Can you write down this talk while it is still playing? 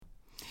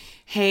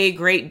Hey,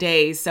 great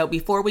days. So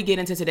before we get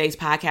into today's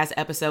podcast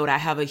episode, I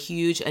have a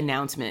huge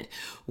announcement.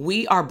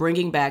 We are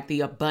bringing back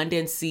the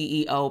Abundance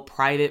CEO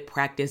Private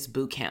Practice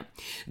Bootcamp.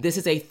 This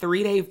is a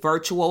 3-day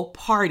virtual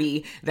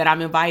party that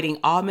I'm inviting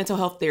all mental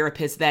health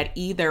therapists that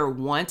either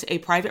want a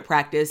private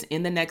practice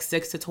in the next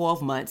 6 to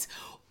 12 months,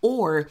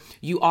 or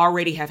you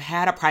already have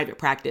had a private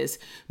practice,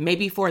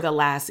 maybe for the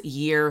last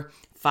year,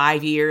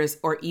 5 years,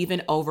 or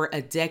even over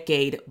a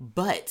decade,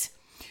 but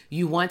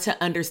you want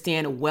to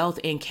understand wealth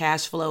and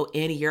cash flow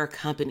in your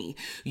company.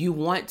 You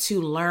want to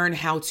learn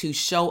how to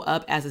show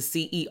up as a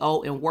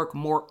CEO and work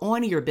more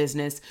on your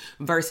business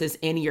versus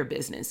in your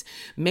business.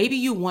 Maybe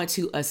you want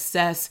to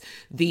assess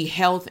the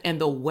health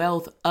and the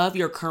wealth of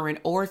your current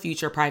or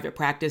future private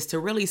practice to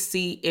really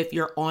see if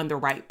you're on the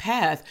right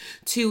path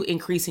to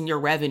increasing your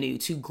revenue,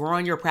 to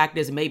growing your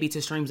practice, maybe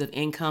to streams of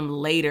income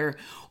later,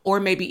 or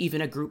maybe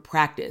even a group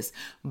practice.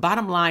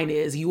 Bottom line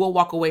is you will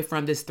walk away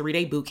from this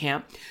 3-day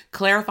bootcamp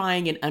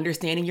clarifying and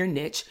understanding your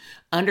niche,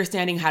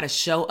 understanding how to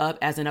show up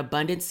as an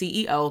abundant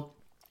CEO,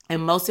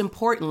 and most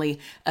importantly,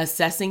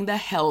 assessing the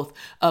health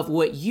of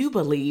what you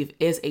believe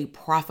is a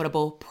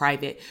profitable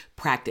private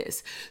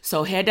practice.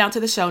 So head down to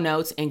the show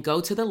notes and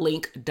go to the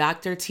link,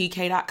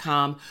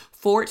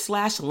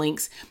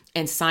 drtk.com/links,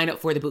 and sign up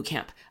for the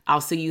bootcamp.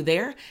 I'll see you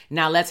there.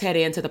 Now let's head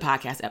into the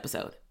podcast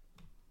episode.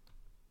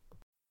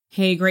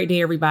 Hey, great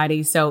day,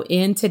 everybody. So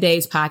in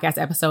today's podcast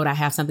episode, I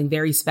have something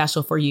very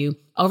special for you.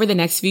 Over the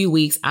next few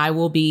weeks, I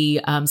will be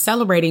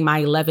celebrating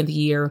my 11th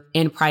year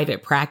in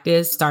private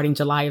practice starting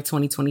July of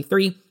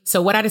 2023. So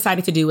what I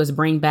decided to do was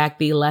bring back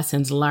the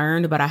lessons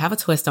learned, but I have a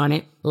twist on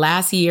it.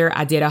 Last year,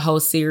 I did a whole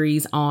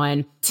series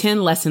on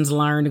 10 lessons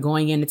learned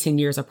going into 10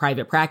 years of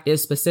private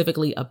practice,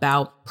 specifically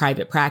about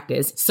private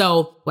practice.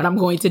 So what I'm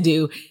going to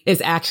do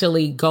is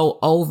actually go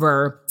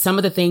over some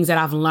of the things that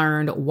I've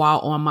learned while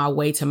on my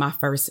way to my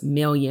first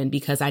million,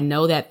 because I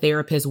know that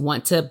therapists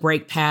want to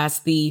break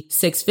past the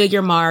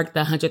 6-figure mark,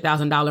 the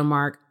 $100,000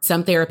 mark.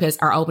 Some therapists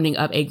are opening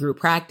up a group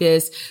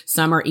practice.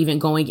 Some are even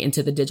going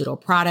into the digital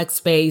product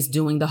space,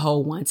 doing the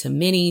whole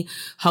one-to-many,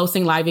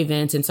 hosting live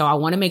events. And so I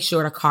want to make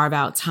sure to carve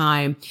out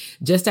time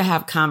just to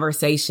have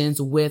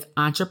conversations with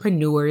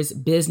entrepreneurs,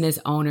 business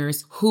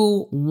owners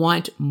who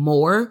want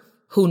more,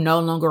 who no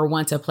longer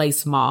want to play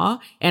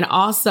small. And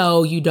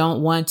also you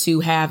don't want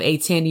to have a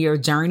 10-year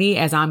journey,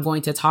 as I'm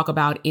going to talk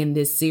about in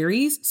this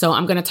series. So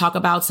I'm going to talk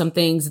about some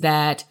things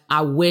that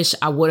I wish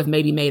I would have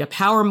maybe made a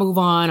power move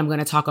on. I'm going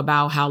to talk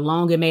about how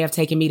long it may have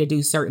taken me to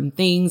do certain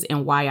things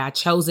and why I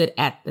chose it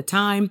at the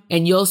time.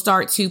 And you'll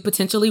start to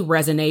potentially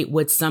resonate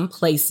with some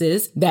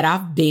places that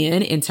I've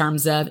been in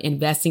terms of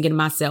investing in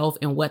myself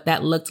and what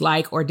that looked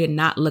like or did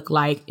not look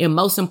like. And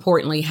most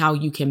importantly, how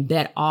you can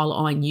bet all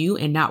on you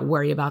and not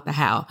worry about the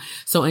how.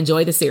 So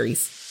enjoy the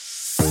series.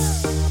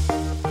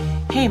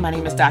 Hey, my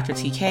name is Dr.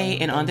 TK,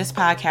 and on this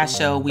podcast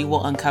show, we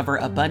will uncover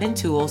abundant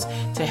tools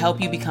to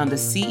help you become the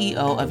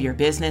CEO of your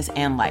business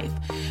and life.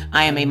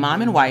 I am a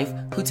mom and wife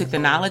who took the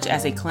knowledge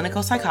as a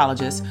clinical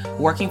psychologist,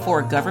 working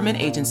for a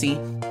government agency,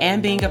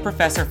 and being a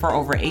professor for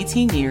over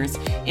 18 years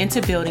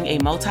into building a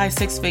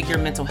multi-6-figure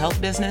mental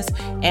health business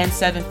and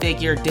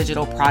 7-figure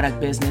digital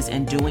product business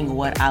and doing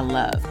what I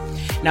love.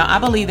 Now, I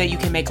believe that you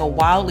can make a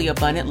wildly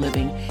abundant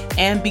living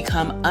and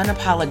become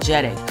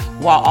unapologetic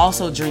while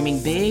also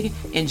dreaming big,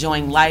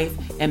 enjoying life,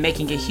 and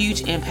making a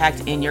huge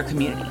impact in your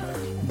community.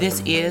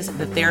 This is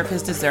the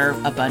Therapists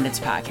Deserve Abundance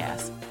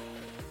podcast.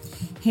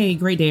 Hey,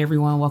 great day,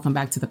 everyone. Welcome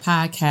back to the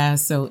podcast.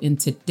 So in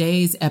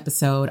today's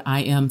episode,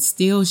 I am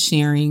still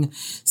sharing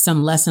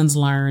some lessons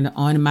learned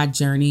on my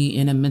journey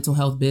in a mental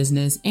health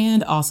business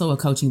and also a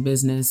coaching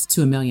business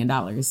to $1 million.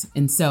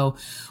 And so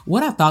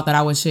what I thought that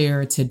I would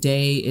share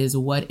today is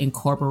what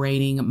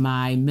incorporating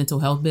my mental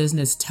health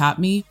business taught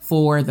me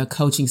for the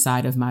coaching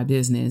side of my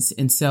business.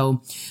 And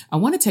so I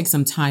want to take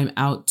some time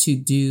out to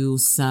do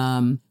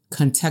some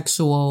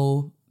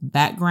contextual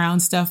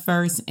background stuff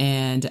first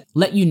and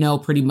let you know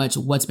pretty much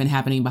what's been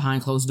happening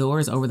behind closed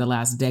doors over the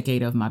last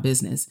decade of my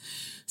business.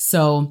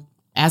 So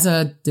as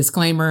a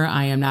disclaimer,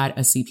 I am not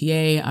a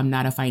CPA. I'm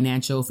not a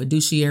financial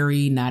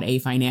fiduciary, not a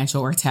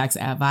financial or tax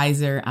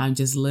advisor. I'm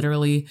just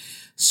literally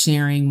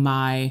sharing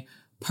my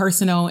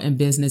personal and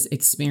business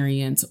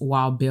experience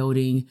while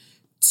building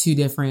 2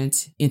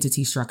 different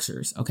entity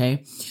structures.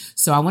 Okay.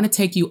 So I want to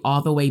take you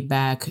all the way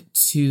back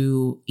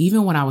to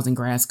even when I was in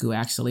grad school.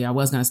 Actually, I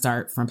was going to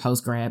start from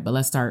post-grad, but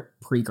let's start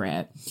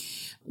pre-grad.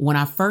 When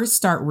I first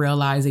start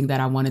realizing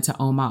that I wanted to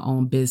own my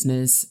own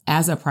business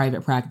as a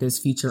private practice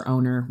feature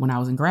owner when I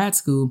was in grad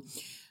school,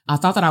 I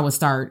thought that I would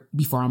start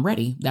before I'm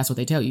ready. That's what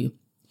they tell you.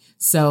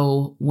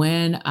 So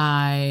when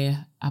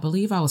I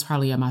believe I was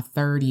probably at my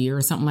 3rd year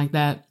or something like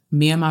that,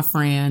 me and my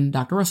friend,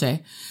 Dr. Roche.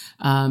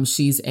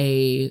 She's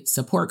a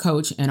support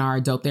coach in our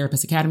Dope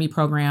Therapist Academy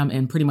program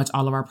and pretty much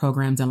all of our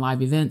programs and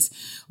live events,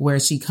 where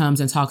she comes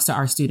and talks to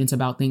our students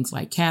about things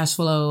like cash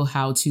flow,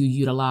 how to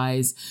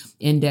utilize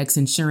index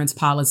insurance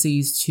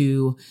policies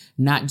to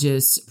not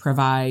just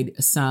provide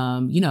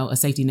some, a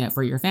safety net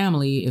for your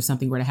family if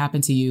something were to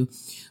happen to you,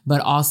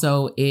 but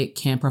also it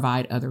can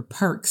provide other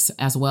perks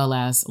as well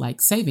as like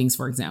savings,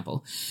 for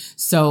example.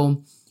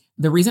 So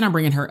the reason I'm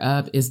bringing her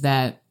up is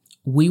that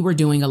we were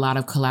doing a lot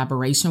of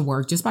collaboration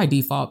work just by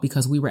default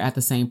because we were at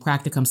the same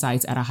practicum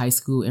sites at a high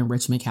school in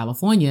Richmond,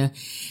 California,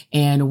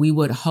 and we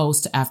would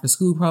host after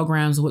school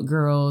programs with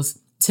girls.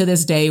 To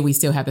this day, we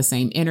still have the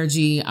same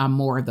energy. I'm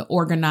more of the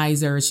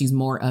organizer. She's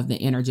more of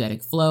the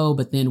energetic flow,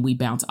 but then we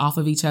bounce off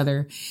of each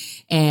other.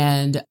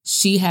 And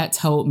she had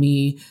told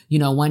me,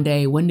 one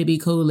day, wouldn't it be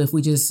cool if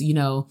we just,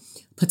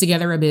 put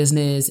together a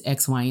business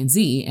X, Y, and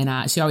Z.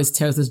 And she always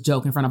tells this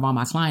joke in front of all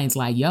my clients,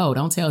 like, yo,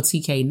 don't tell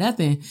TK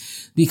nothing,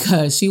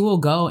 because she will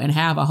go and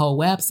have a whole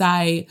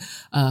website,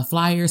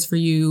 flyers for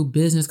you,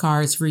 business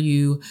cards for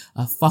you,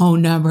 a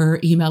phone number,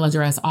 email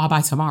address, all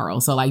by tomorrow.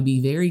 So like, be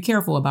very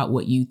careful about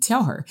what you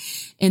tell her.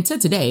 And to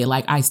today,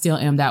 like I still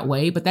am that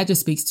way, but that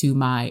just speaks to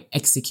my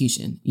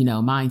execution,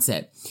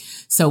 mindset.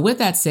 So with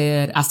that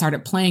said, I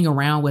started playing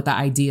around with the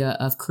idea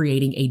of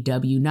creating a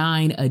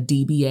W-9, a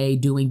DBA,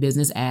 doing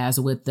business as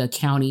with the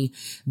county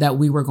that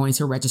we were going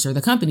to register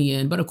the company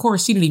in. But of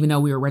course, she didn't even know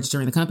we were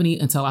registering the company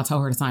until I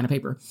told her to sign a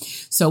paper.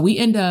 So we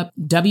end up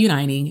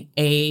W-9ing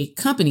a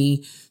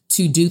company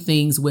to do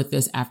things with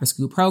this after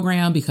school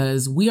program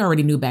because we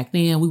already knew back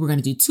then we were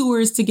going to do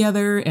tours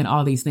together and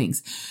all these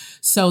things.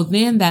 So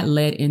then that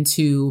led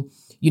into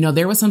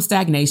there was some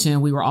stagnation.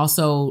 We were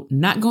also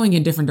not going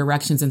in different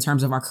directions in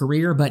terms of our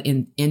career, but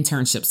in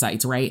internship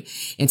sites, right?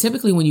 And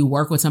typically when you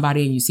work with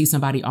somebody and you see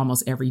somebody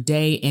almost every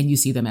day and you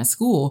see them at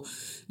school,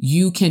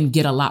 you can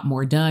get a lot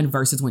more done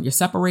versus when you're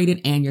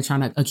separated and you're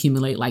trying to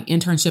accumulate like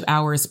internship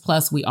hours.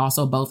 Plus, we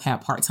also both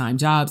had part-time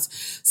jobs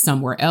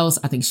somewhere else.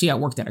 I think she had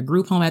worked at a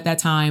group home at that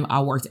time.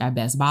 I worked at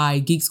Best Buy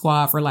Geek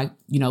Squad for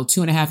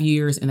 2.5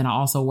 years. And then I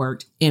also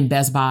worked in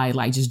Best Buy,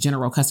 like just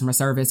general customer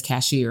service,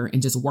 cashier,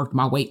 and just worked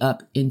my way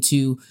up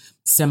into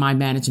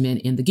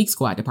semi-management in the Geek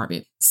Squad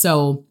department.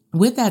 So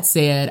with that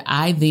said,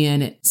 I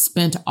then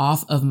spent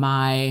off of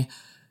my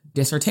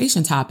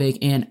dissertation topic.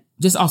 And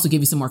just also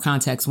give you some more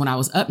context. When I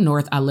was up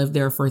north, I lived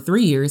there for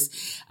 3 years.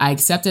 I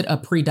accepted a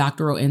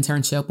pre-doctoral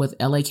internship with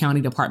LA County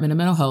Department of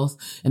Mental Health.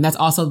 And that's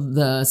also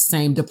the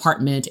same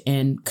department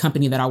and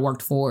company that I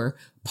worked for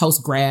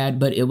post-grad,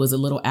 but it was a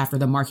little after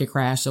the market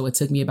crash. So it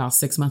took me about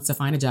 6 months to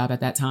find a job at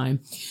that time.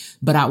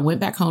 But I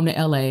went back home to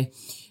LA,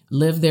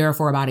 lived there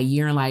for about a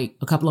year and like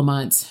a couple of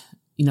months.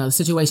 The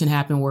situation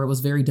happened where it was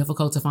very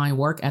difficult to find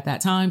work at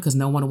that time because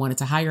no one wanted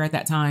to hire at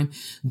that time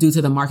due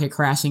to the market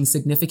crashing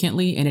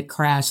significantly. And it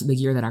crashed the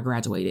year that I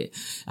graduated.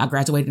 I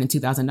graduated in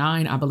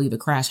 2009. I believe the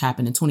crash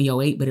happened in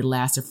 2008, but it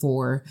lasted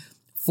for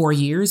 4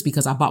 years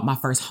because I bought my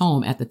first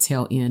home at the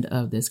tail end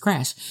of this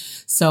crash.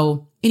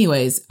 So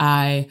anyways,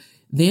 I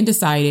then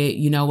decided,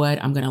 you know what,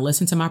 I'm going to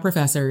listen to my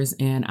professors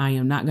and I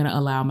am not going to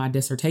allow my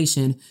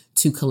dissertation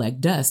to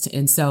collect dust.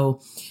 And so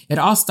it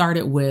all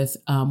started with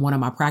one of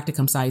my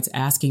practicum sites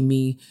asking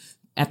me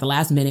at the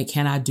last minute,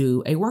 can I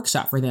do a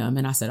workshop for them?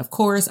 And I said, of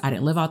course. I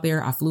didn't live out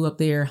there. I flew up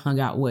there, hung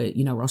out with,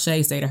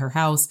 Roche, stayed at her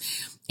house,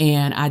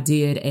 and I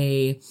did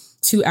a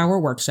 2-hour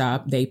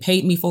workshop. They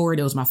paid me for it.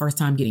 It was my first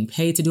time getting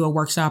paid to do a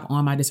workshop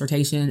on my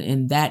dissertation.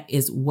 And that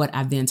is what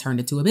I then turned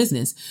into a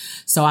business.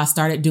 So I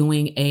started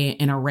doing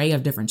an array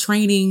of different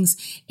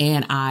trainings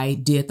and I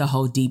did the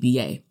whole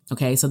DBA.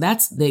 Okay. So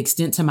that's the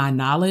extent to my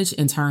knowledge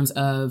in terms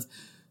of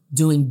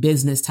doing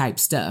business type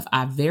stuff.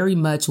 I very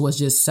much was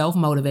just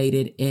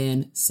self-motivated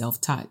and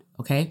self-taught.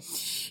 Okay.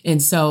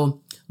 And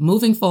so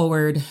moving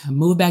forward,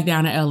 moved back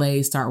down to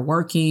LA, start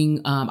working.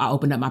 I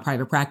opened up my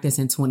private practice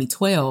in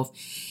 2012.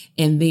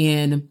 And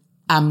then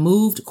I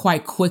moved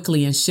quite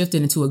quickly and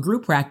shifted into a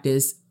group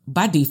practice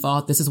by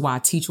default. This is why I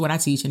teach what I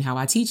teach and how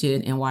I teach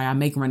it and why I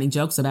make running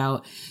jokes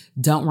about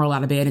don't roll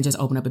out of bed and just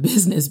open up a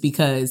business,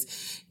 because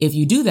if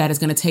you do that, it's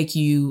going to take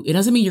you, it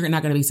doesn't mean you're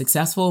not going to be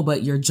successful,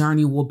 but your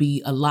journey will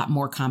be a lot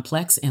more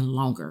complex and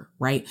longer,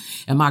 right?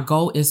 And my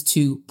goal is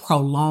to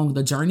prolong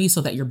the journey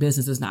so that your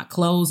business is not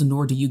closed,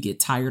 nor do you get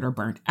tired or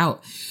burnt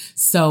out.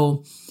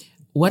 So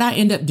what I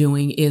end up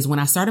doing is when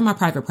I started my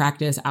private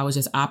practice, I was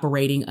just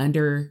operating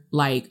under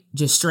like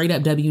just straight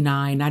up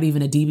W-9, not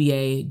even a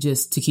DBA,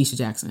 just Takesha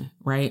Jackson,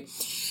 right?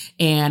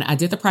 And I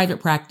did the private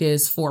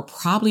practice for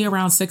probably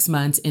around 6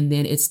 months. And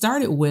then it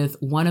started with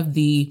one of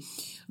the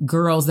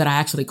girls that I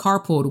actually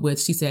carpooled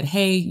with. She said,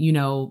 hey,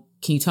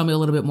 can you tell me a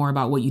little bit more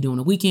about what you do on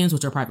the weekends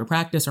with your private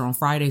practice or on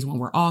Fridays when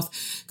we're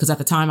off? Because at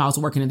the time I was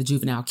working in the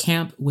juvenile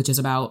camp, which is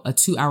about a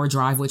 2-hour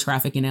drive with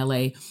traffic in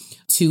LA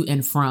to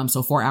and from.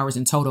 So 4 hours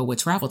in total with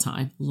travel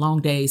time,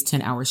 long days,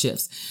 10-hour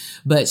shifts.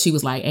 But she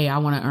was like, hey, I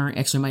want to earn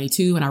extra money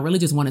too. And I really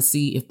just want to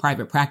see if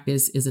private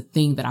practice is a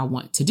thing that I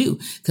want to do,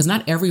 because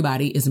not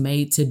everybody is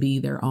made to be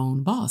their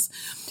own boss.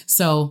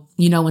 So,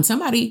 when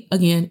somebody,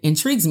 again,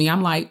 intrigues me,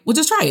 I'm like, well,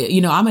 just try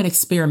it. I'm an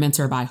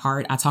experimenter by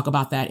heart. I talk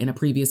about that in a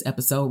previous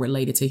episode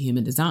related to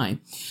human design.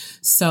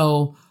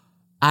 So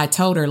I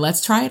told her,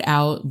 let's try it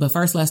out. But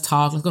first, let's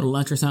talk. Let's go to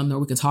lunch or something, or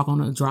we can talk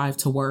on a drive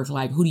to work.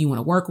 Like, who do you want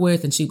to work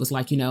with? And she was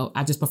like,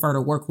 I just prefer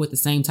to work with the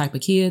same type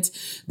of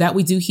kids that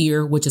we do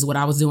here, which is what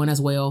I was doing as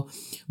well.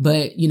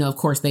 But, of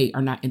course, they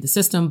are not in the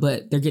system,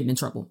 but they're getting in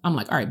trouble. I'm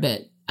like, all right,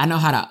 bet. I know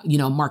how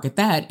to, market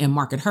that and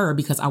market her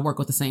because I work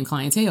with the same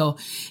clientele.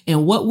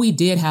 And what we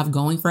did have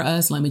going for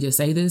us, let me just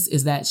say this,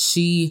 is that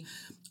she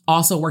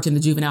also worked in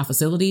the juvenile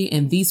facility,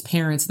 and these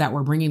parents that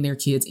were bringing their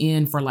kids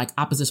in for like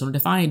oppositional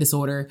defiant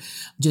disorder,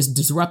 just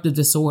disruptive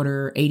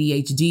disorder,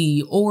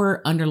 ADHD,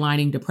 or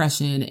underlying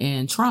depression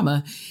and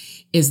trauma,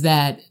 is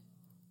that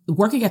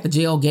working at the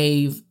jail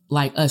gave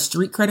like a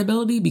street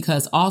credibility,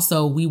 because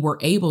also we were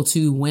able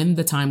to, when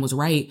the time was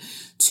right,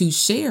 to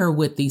share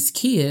with these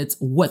kids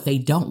what they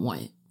don't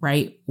want,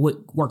 right? With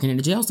working in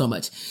the jail so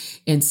much.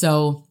 And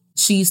so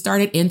she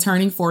started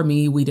interning for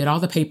me. We did all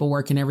the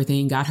paperwork and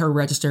everything, got her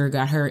registered,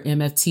 got her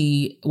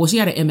MFT. Well, she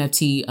had an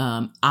MFT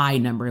I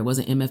number. It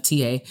wasn't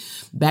MFTA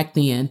back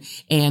then.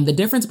 And the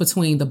difference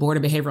between the Board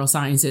of Behavioral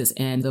Sciences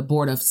and the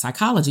Board of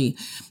Psychology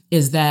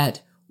is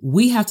that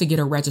we have to get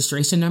a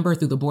registration number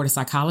through the Board of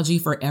Psychology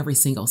for every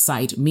single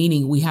site,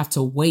 meaning we have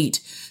to wait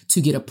to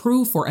get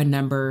approved for a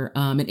number,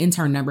 an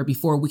intern number,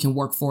 before we can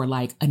work for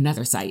like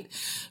another site.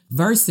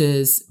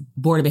 Versus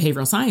Board of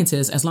Behavioral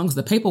Sciences, as long as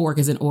the paperwork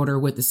is in order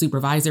with the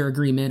supervisor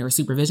agreement or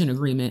supervision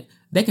agreement,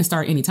 they can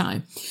start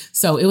anytime.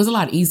 So it was a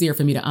lot easier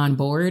for me to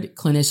onboard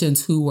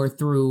clinicians who were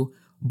through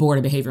Board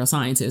of Behavioral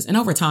Sciences. And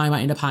over time,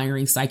 I ended up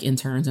hiring psych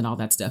interns and all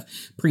that stuff,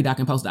 pre-doc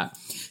and post-doc.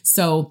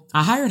 So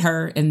I hired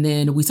her, and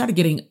then we started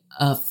getting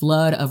a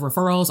flood of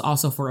referrals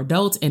also for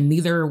adults, and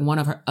neither one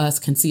of us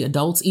can see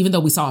adults, even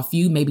though we saw a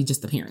few, maybe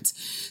just the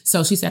parents.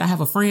 So she said, I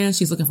have a friend.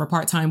 She's looking for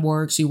part-time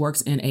work. She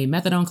works in a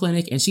methadone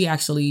clinic, and I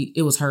think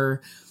it was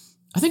her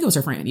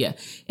friend. Yeah.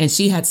 And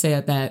she had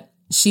said that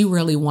she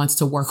really wants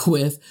to work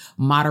with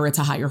moderate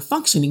to higher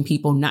functioning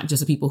people, not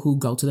just the people who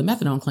go to the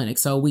methadone clinic.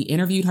 So we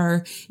interviewed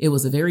her. It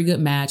was a very good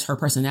match. Her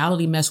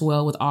personality meshed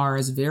well with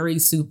ours, very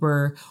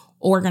super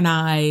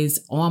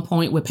organized, on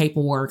point with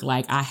paperwork.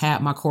 Like, I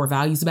had my core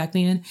values back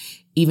then,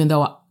 even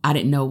though I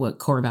didn't know what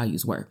core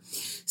values were.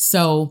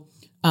 So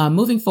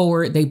moving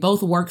forward, they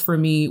both worked for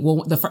me.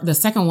 Well, the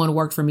second one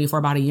worked for me for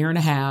about 1.5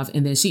 years.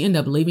 And then she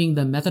ended up leaving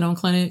the methadone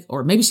clinic,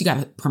 or maybe she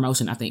got a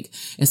promotion, I think.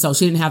 And so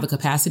she didn't have the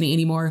capacity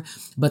anymore.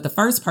 But the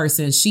first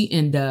person, she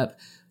ended up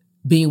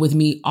being with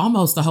me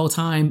almost the whole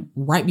time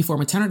right before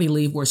maternity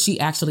leave, where she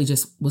actually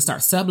just would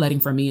start subletting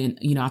for me.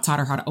 And, I taught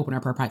her how to open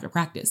up her private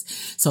practice.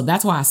 So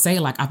that's why I say,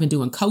 like, I've been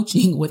doing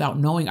coaching without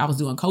knowing I was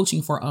doing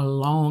coaching for a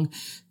long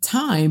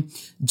time,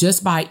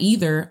 just by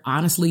either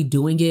honestly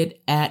doing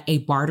it at a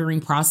bartering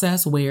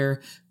process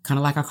where, kind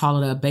of like I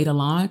call it a beta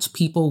launch,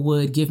 people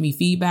would give me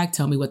feedback,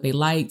 tell me what they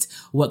liked,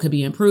 what could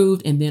be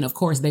improved. And then, of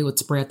course, they would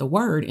spread the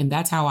word. And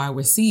that's how I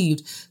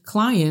received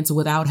clients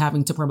without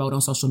having to promote on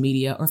social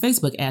media or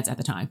Facebook ads at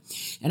the time.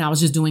 And I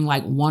was just doing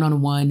like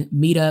one-on-one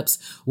meetups,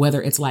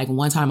 whether it's like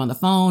one time on the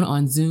phone,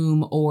 on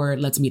Zoom, or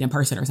let's meet in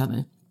person or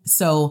something.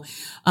 So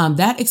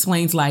that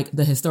explains like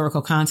the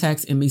historical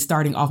context and me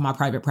starting off my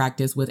private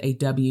practice with a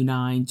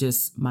W-9,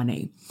 just my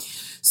name.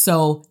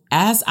 So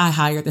as I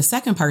hired the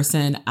second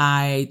person,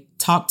 I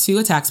talked to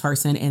a tax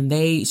person, and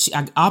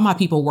all my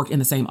people worked in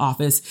the same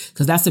office,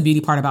 because that's the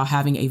beauty part about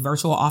having a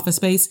virtual office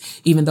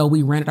space. Even though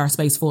we rented our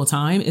space full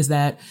time, is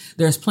that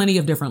there's plenty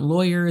of different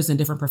lawyers and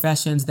different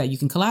professions that you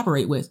can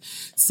collaborate with.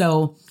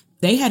 So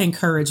they had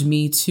encouraged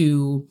me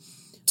to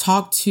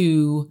talk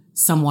to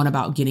someone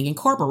about getting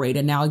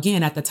incorporated. Now,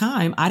 again, at the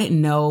time, I didn't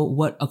know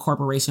what a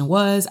corporation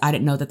was. I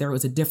didn't know that there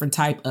was a different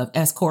type of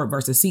S Corp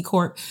versus C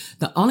Corp.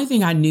 The only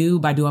thing I knew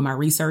by doing my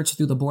research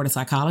through the Board of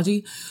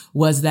Psychology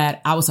was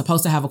that I was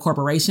supposed to have a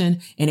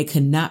corporation, and it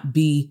could not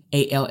be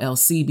a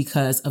LLC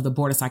because of the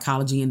Board of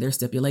Psychology and their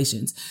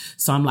stipulations.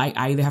 So I'm like,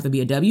 I either have to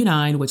be a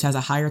W-9, which has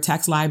a higher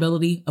tax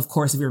liability, of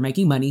course, if you're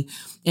making money.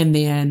 And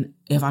then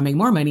if I make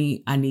more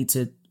money, I need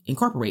to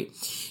incorporate.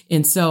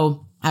 And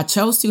so I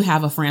chose to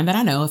have a friend that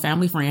I know, a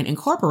family friend,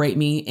 incorporate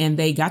me, and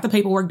they got the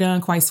paperwork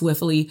done quite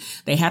swiftly.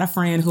 They had a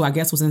friend who I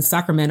guess was in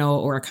Sacramento,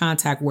 or a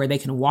contact where they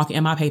can walk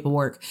in my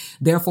paperwork.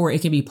 Therefore,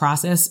 it can be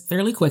processed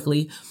fairly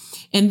quickly.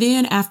 And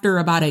then after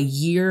about 1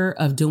 year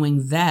of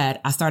doing that,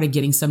 I started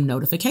getting some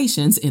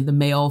notifications in the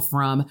mail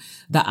from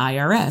the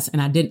IRS,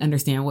 and I didn't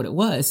understand what it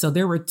was. So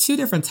there were 2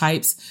 different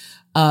types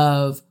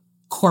of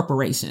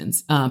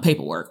corporations,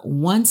 paperwork.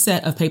 One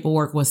set of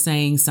paperwork was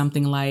saying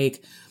something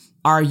like,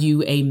 are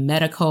you a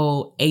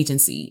medical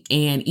agency?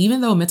 And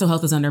even though mental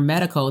health is under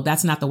medical,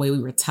 that's not the way we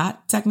were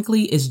taught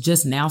technically. It's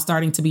just now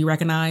starting to be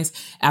recognized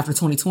after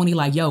 2020,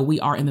 like, yo, we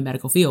are in the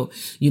medical field,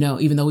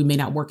 even though we may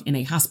not work in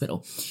a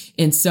hospital.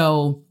 And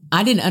so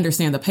I didn't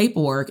understand the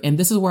paperwork. And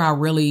this is where I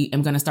really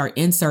am going to start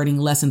inserting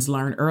lessons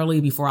learned early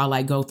before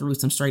I go through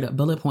some straight up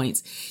bullet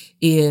points.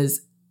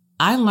 Is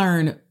I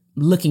learned,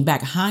 looking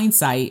back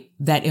hindsight,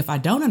 that if I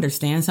don't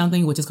understand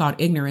something, which is called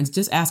ignorance,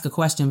 just ask a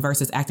question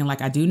versus acting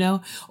like I do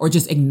know, or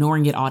just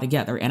ignoring it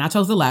altogether. And I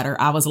chose the latter.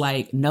 I was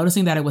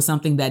noticing that it was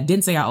something that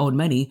didn't say I owed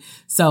money.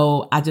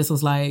 So I just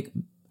was like,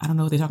 I don't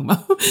know what they're talking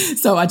about.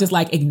 So I just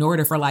ignored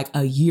it for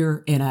a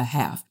year and a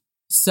half.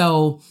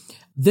 So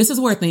this is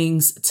where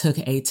things took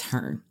a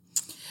turn.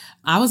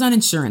 I was on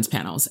insurance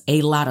panels,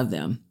 a lot of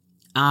them.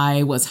 I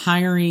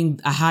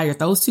hired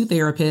those 2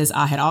 therapists.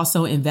 I had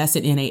also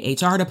invested in a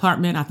HR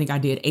department. I think I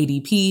did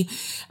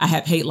ADP. I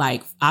had paid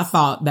I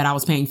thought that I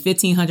was paying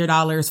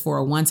 $1,500 for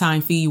a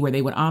one-time fee where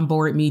they would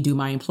onboard me, do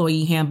my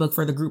employee handbook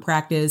for the group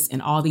practice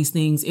and all these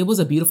things. It was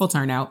a beautiful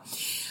turnout,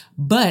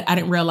 but I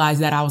didn't realize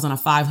that I was on a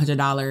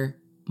 $500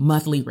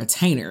 monthly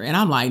retainer. And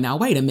I'm like, now,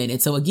 wait a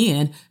minute. So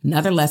again,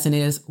 another lesson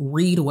is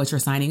read what you're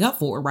signing up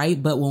for,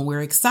 right? But when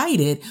we're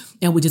excited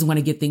and we just want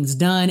to get things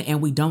done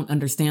and we don't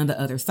understand the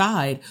other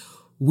side,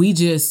 we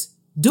just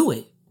do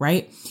it,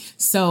 right?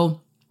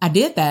 So I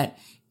did that.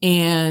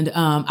 And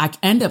I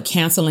end up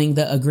canceling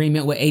the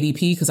agreement with ADP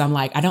because I'm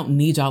like, I don't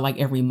need y'all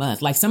every month.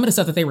 Some of the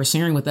stuff that they were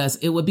sharing with us,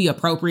 it would be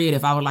appropriate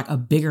if I were a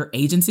bigger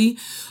agency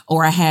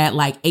or I had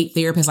 8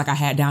 therapists like I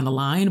had down the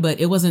line,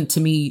 but it wasn't to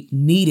me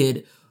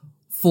needed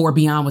for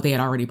beyond what they had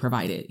already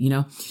provided.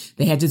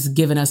 They had just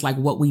given us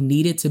what we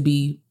needed to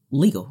be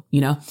legal,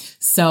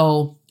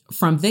 So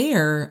from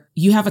there,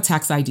 you have a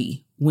tax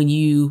ID when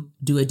you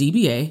do a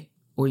DBA,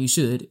 or you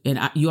should. And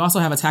you also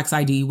have a tax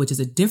ID, which is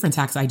a different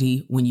tax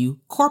ID when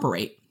you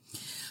corporate.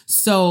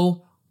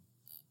 So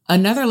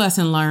another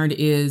lesson learned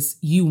is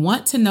you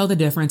want to know the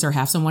difference or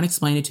have someone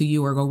explain it to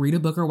you or go read a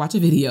book or watch a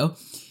video,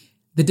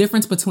 the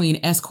difference between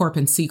S Corp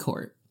and C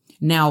Corp.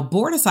 Now,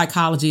 Board of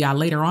Psychology, I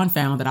later on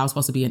found that I was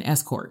supposed to be an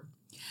S Corp.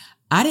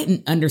 I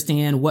didn't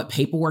understand what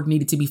paperwork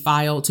needed to be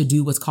filed to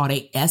do what's called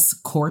a S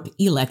Corp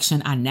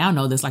election. I now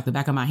know this like the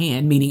back of my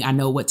hand, meaning I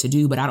know what to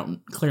do, but I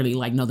don't clearly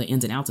know the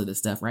ins and outs of this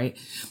stuff, right?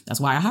 That's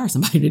why I hired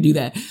somebody to do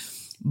that.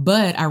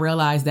 But I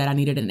realized that I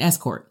needed an S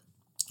Corp.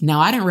 Now,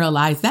 I didn't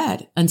realize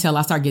that until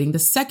I started getting the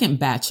second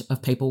batch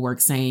of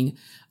paperwork saying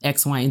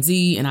X, Y, and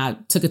Z. And I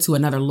took it to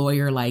another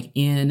lawyer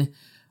in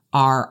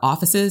our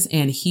offices,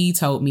 and he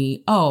told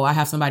me, oh, I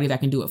have somebody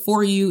that can do it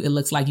for you. It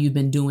looks like you've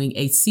been doing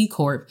a C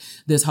Corp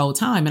this whole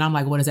time. And I'm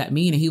like, what does that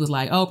mean? And he was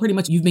like, oh, pretty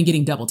much you've been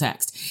getting double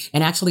taxed.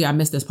 And actually, I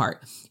missed this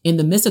part. In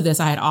the midst of this,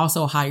 I had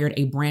also hired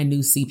a brand new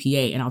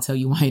CPA, and I'll tell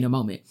you why in a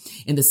moment.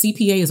 And the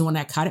CPA is the one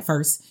that caught it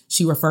first.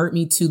 She referred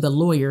me to the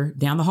lawyer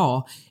down the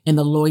hall, and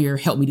the lawyer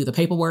helped me do the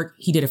paperwork.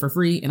 He did it for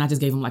free, and I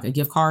just gave him a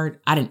gift card.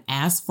 I didn't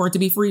ask for it to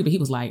be free, but he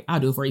was like, I'll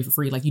do it for you for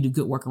free. You do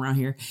good work around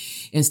here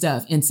and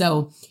stuff. And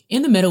so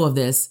in the middle of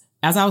this,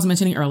 as I was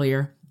mentioning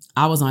earlier,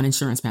 I was on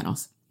insurance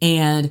panels.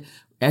 And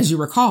as you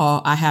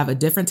recall, I have a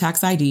different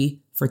tax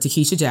ID for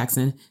Takesha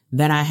Jackson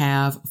than I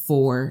have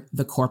for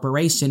the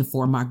corporation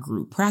for my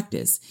group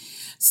practice.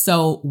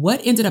 So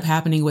what ended up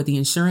happening with the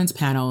insurance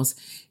panels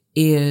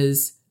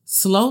is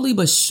slowly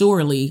but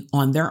surely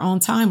on their own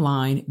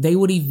timeline, they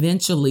would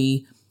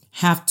eventually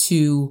have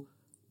to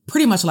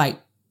pretty much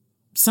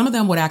some of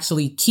them would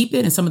actually keep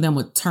it and some of them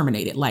would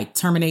terminate it,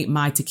 terminate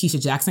my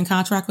Takesha Jackson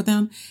contract with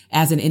them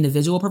as an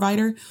individual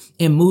provider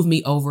and move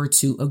me over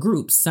to a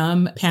group.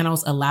 Some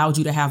panels allowed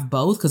you to have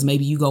both because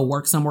maybe you go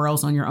work somewhere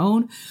else on your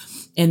own.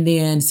 And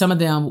then some of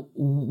them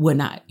would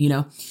not,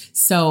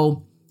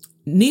 So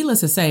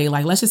needless to say,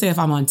 let's just say if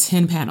I'm on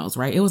 10 panels,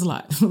 right? It was a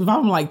lot. If I'm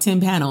on 10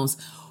 panels,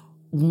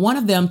 one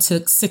of them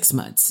took 6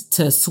 months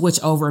to switch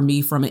over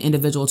me from an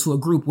individual to a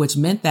group, which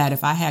meant that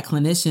if I had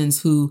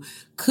clinicians who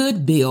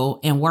could bill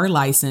and were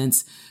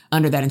licensed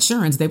under that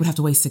insurance, they would have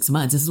to wait 6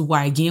 months. This is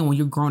why, again, when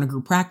you're growing a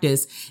group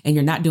practice and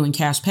you're not doing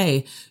cash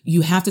pay,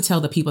 you have to tell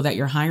the people that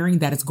you're hiring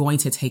that it's going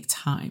to take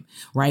time,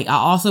 right? I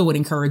also would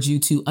encourage you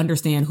to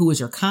understand who is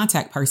your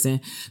contact person,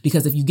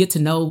 because if you get to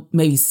know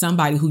maybe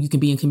somebody who you can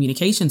be in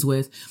communications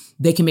with,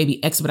 they can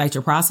maybe expedite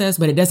your process,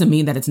 but it doesn't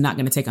mean that it's not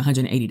going to take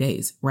 180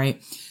 days,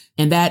 right?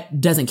 And that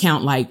doesn't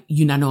count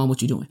you not knowing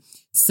what you're doing.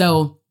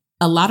 So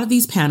a lot of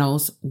these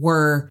panels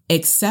were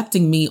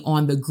accepting me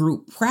on the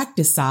group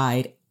practice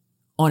side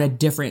on a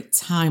different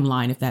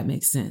timeline, if that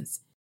makes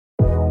sense.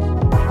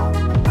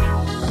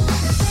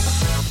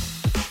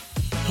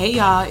 Hey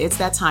y'all, it's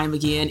that time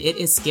again. It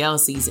is scale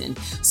season.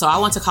 So I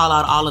want to call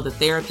out all of the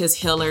therapists,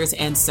 healers,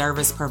 and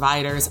service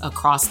providers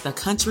across the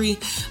country.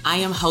 I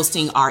am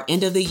hosting our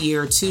end of the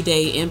year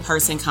 2-day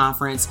in-person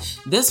conference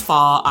this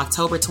fall,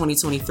 October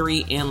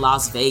 2023 in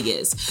Las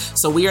Vegas.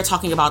 So we are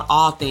talking about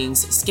all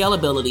things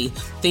scalability,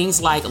 things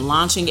like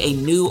launching a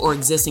new or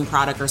existing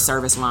product or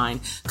service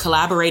line,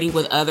 collaborating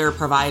with other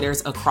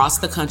providers across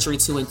the country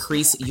to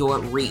increase your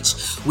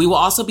reach. We will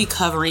also be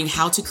covering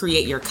how to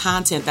create your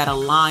content that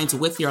aligns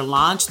with your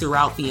launch launch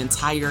throughout the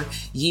entire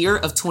year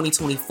of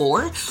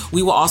 2024.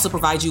 We will also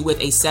provide you with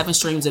a 7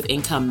 streams of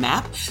income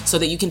map so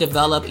that you can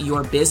develop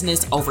your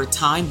business over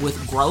time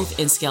with growth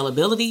and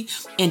scalability.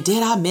 And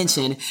did I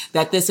mention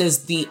that this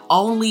is the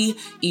only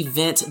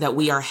event that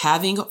we are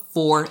having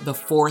for the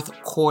fourth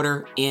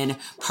quarter in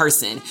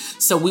person?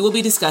 So we will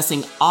be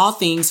discussing all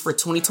things for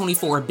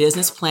 2024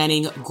 business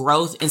planning,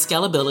 growth and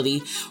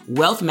scalability,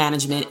 wealth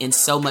management, and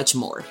so much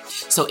more.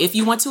 So if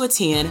you want to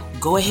attend,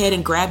 go ahead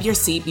and grab your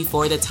seat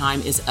before the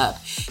time is up.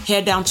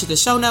 Head down to the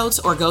show notes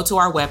or go to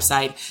our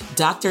website,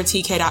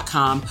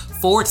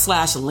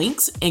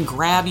 drtk.com/links, and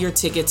grab your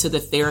ticket to the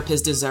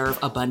Therapists Deserve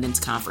Abundance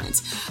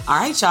Conference. All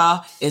right,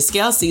 y'all, it's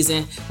scale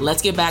season.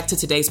 Let's get back to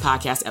today's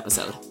podcast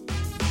episode.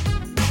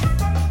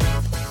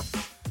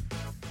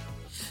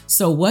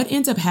 So what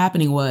ends up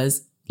happening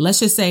was, let's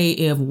just say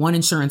if one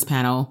insurance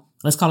panel,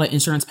 let's call it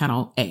insurance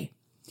panel A,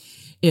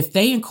 if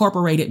they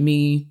incorporated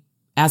me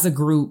as a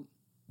group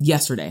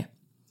yesterday,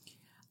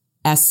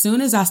 as soon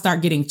as I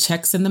start getting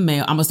checks in the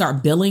mail, I'm going to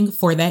start billing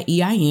for that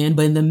EIN.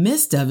 But in the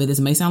midst of it, this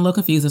may sound a little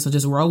confusing, so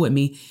just roll with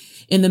me.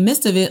 In the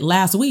midst of it,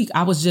 last week,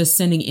 I was just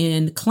sending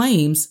in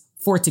claims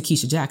for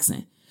Takesha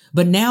Jackson.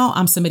 But now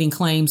I'm submitting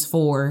claims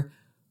for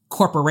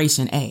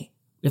Corporation A,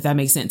 if that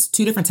makes sense.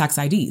 2 different tax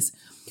IDs.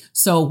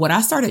 So what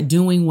I started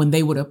doing when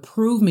they would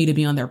approve me to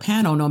be on their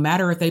panel, no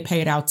matter if they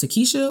paid out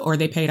Takesha or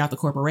they paid out the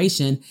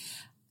corporation,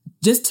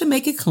 just to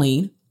make it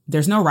clean,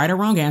 there's no right or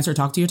wrong answer.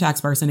 Talk to your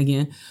tax person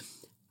again.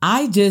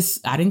 I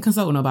didn't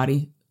consult with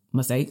nobody.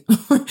 Mistake.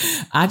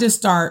 I just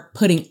start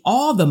putting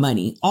all the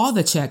money, all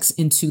the checks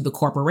into the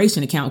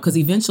corporation account, because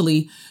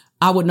eventually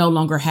I would no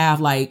longer have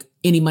like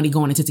any money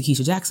going into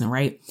Takesha Jackson,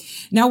 right?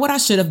 Now, what I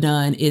should have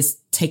done is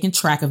taken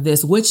track of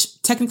this,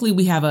 which technically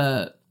we have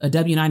a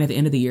W-9 at the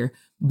end of the year,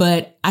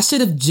 but I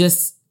should have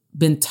just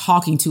been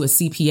talking to a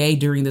CPA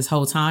during this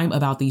whole time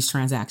about these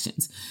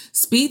transactions.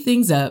 Speed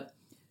things up.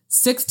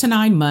 6 to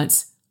 9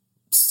 months.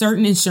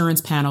 Certain insurance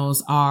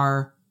panels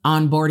are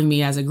onboarding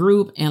me as a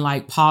group and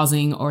like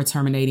pausing or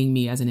terminating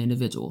me as an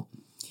individual.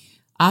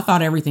 I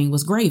thought everything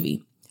was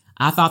gravy.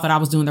 I thought that I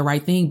was doing the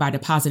right thing by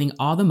depositing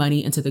all the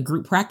money into the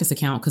group practice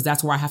account, because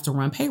that's where I have to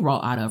run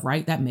payroll out of,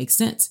 right? That makes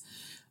sense.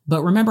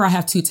 But remember, I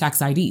have 2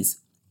 tax IDs.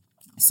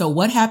 So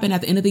what happened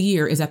at the end of the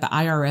year is that the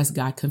IRS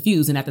got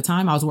confused. And at the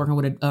time I was working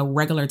with a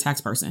regular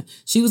tax person.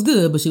 She was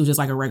good, but she was just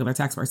like a regular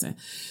tax person.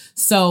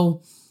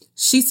 So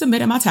she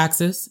submitted my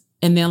taxes.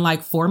 And then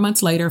like 4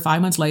 months later,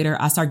 5 months later,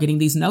 I start getting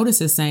these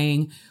notices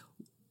saying,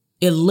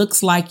 it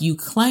looks like you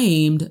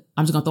claimed,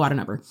 I'm just going to throw out a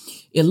number.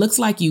 It looks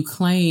like you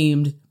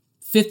claimed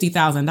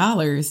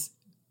 $50,000,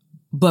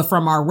 but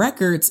from our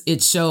records,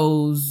 it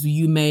shows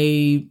you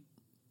made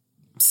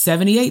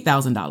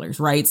 $78,000,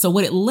 right? So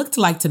what it looked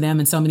like to them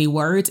in so many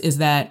words is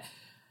that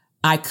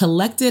I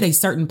collected a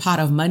certain pot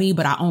of money,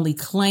 but I only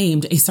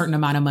claimed a certain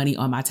amount of money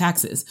on my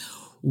taxes.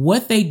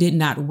 What they did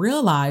not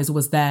realize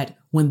was that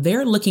when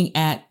they're looking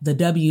at the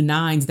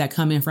W-9s that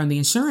come in from the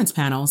insurance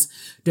panels,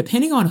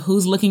 depending on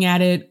who's looking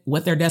at it,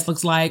 what their desk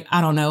looks like, I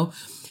don't know,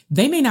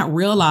 they may not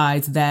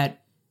realize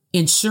that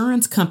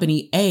insurance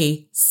company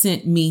A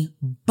sent me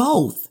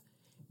both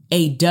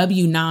a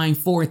W-9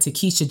 for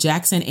Takesha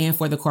Jackson and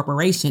for the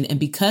corporation. And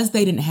because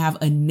they didn't have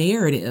a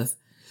narrative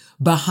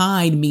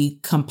behind me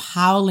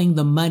compiling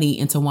the money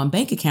into one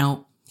bank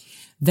account,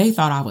 they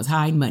thought I was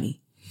hiding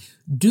money.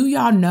 Do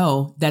y'all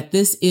know that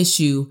this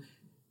issue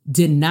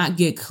did not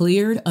get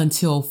cleared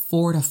until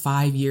 4 to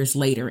 5 years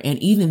later? And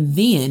even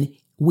then,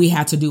 we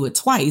had to do it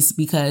twice,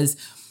 because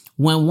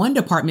when one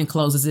department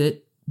closes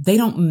it, they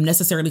don't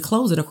necessarily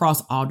close it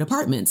across all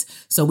departments.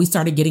 So we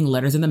started getting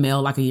letters in the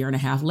mail like a year and a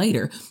half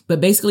later. But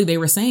basically, they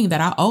were saying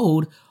that I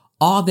owed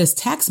all this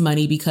tax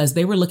money because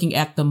they were looking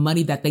at the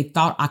money that they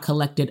thought I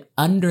collected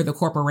under the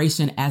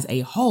corporation as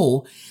a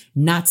whole,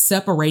 not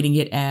separating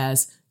it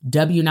as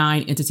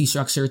W-9 entity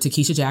structure,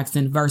 Takesha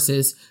Jackson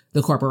versus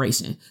the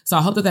corporation. So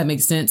I hope that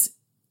makes sense.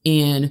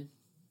 In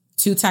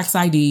 2 tax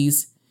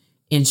IDs,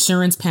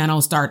 insurance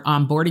panels start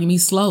onboarding me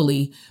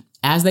slowly.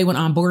 As they went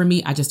onboard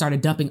me, I just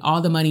started dumping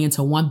all the money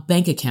into one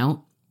bank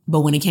account.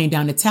 But when it came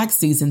down to tax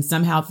season,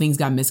 somehow things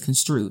got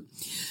misconstrued.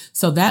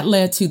 So that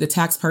led to the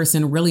tax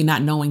person really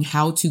not knowing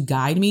how to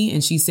guide me.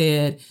 And she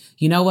said,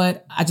 you know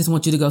what? I just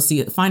want you to go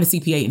find a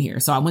CPA in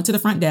here. So I went to the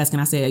front desk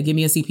and I said, give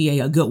me a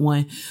CPA, a good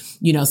one,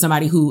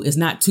 somebody who is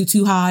not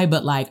too high,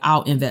 but like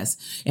I'll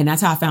invest. And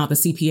that's how I found the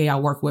CPA I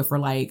worked with for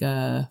like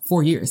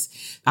 4 years.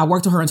 I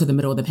worked with her until the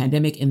middle of the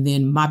pandemic, and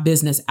then my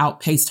business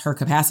outpaced her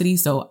capacity.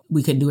 So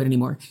we couldn't do it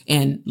anymore.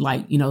 And a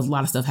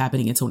lot of stuff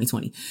happening in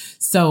 2020.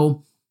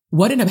 So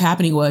what ended up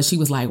happening was she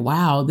was like,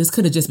 wow, this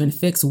could have just been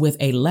fixed with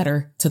a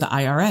letter to the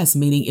IRS,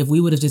 meaning if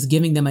we would have just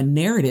given them a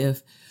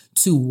narrative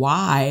to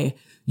why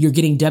you're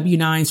getting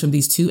W-9s from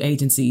these 2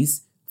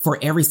 agencies for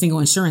every single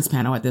insurance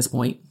panel at this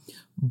point.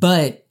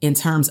 But in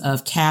terms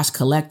of cash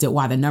collected,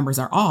 why the numbers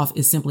are off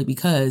is simply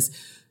because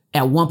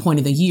at one point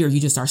in the year,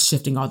 you just start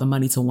shifting all the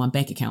money to one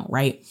bank account,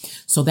 right?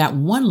 So that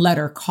one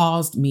letter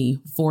caused me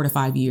 4 to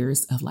 5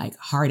 years of like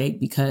heartache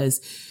because,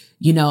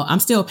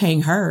 I'm still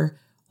paying her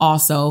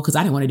also, because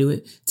I didn't want to do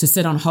it, to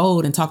sit on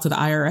hold and talk to the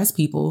IRS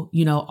people,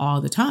 all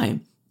the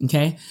time.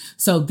 Okay.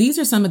 So these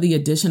are some of the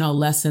additional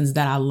lessons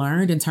that I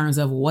learned in terms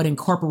of what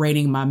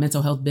incorporating my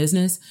mental health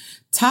business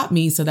taught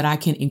me so that I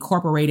can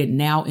incorporate it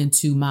now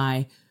into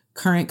my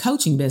current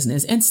coaching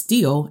business and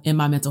still in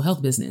my mental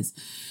health business.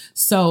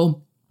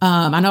 So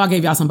I know I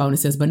gave y'all some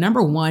bonuses, but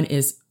number one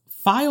is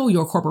file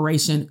your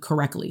corporation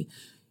correctly.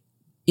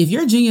 If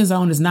your Genius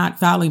Zone is not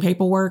filing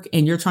paperwork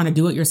and you're trying to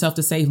do it yourself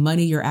to save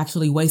money, you're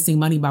actually wasting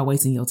money by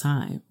wasting your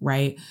time,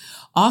 right?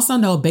 Also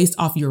know based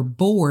off your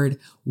board,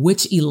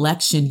 which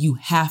election you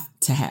have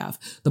to have.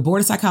 The Board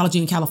of Psychology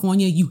in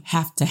California, you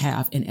have to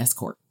have an S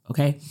Corp.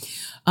 Okay.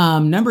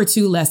 Number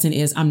two lesson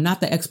is I'm not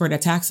the expert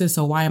at taxes.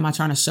 So why am I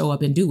trying to show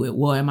up and do it?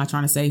 Well, am I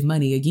trying to save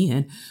money?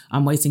 Again,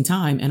 I'm wasting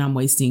time and I'm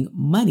wasting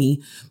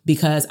money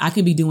because I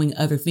can be doing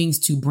other things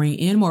to bring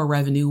in more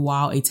revenue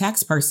while a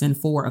tax person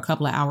for a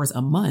couple of hours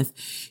a month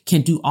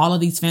can do all of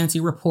these fancy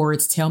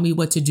reports, tell me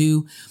what to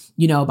do,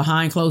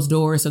 behind closed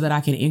doors so that I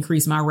can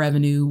increase my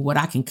revenue, what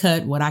I can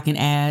cut, what I can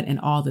add, and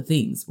all the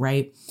things,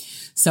 right?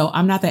 So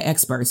I'm not the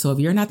expert. So if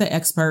you're not the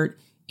expert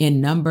in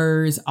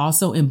numbers,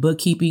 also in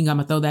bookkeeping, I'm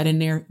going to throw that in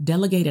there,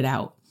 delegate it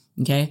out.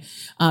 Okay.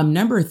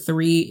 Number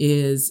three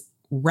is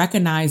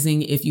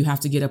recognizing if you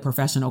have to get a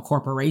professional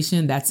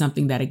corporation. That's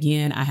something that,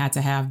 again, I had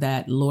to have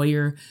that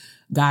lawyer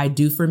guy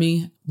do for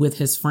me with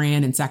his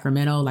friend in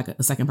Sacramento, like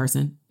a second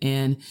person.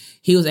 And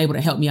he was able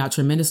to help me out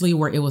tremendously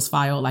where it was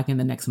filed like in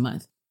the next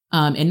month.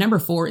 And number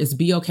four is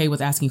be okay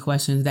with asking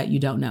questions that you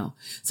don't know.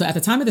 So at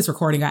the time of this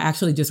recording, I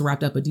actually just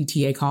wrapped up a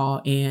DTA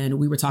call and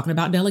we were talking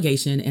about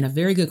delegation and a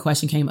very good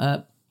question came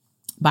up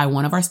by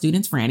one of our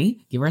students,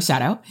 Franny, give her a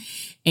shout out.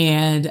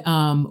 And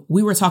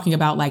we were talking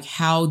about like,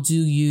 how do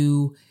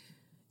you,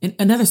 and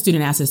another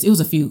student asked us, it was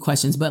a few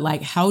questions, but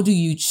like, how do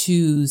you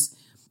choose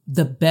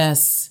the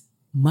best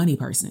money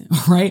person,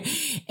 right?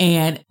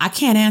 And I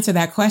can't answer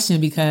that question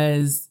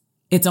because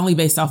it's only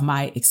based off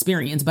my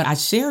experience, but I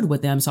shared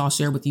with them. So I'll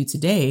share with you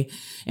today.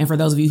 And for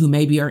those of you who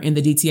maybe are in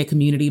the DTA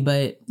community,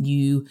 but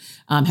you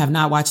have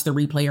not watched the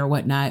replay or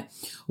whatnot,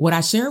 what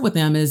I shared with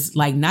them is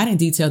like not in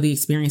detail the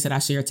experience that I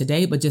shared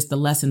today, but just the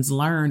lessons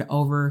learned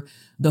over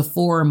the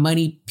 4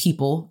 money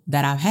people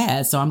that I've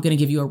had. So I'm going to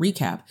give you a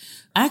recap.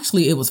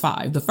 Actually, it was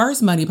 5. The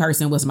first money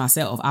person was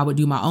myself. I would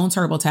do my own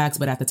TurboTax,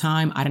 but at the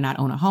time I did not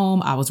own a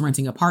home. I was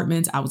renting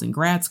apartments. I was in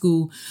grad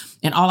school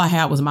and all I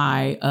had was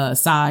my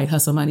side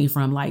hustle money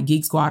from like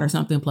Geek Squad or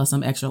something, plus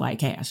some extra like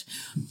cash.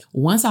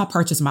 Once I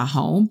purchased my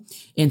home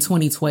in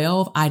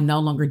 2012, I no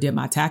longer did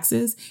my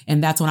taxes.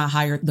 And that's when I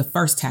hired the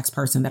first tax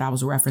person that I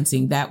was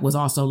referencing that was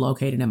also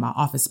located in my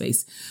office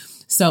space.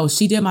 So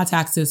she did my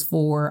taxes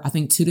for, I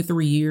think, 2 to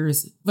 3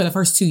 years, for the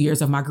first 2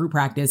 years of my group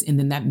practice. And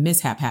then that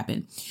mishap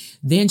happened.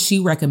 Then she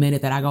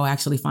recommended that I go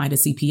actually find a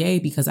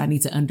CPA because I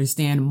need to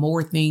understand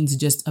more things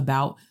just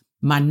about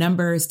my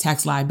numbers,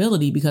 tax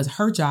liability, because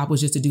her job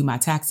was just to do my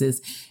taxes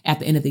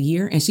at the end of the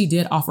year. And she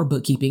did offer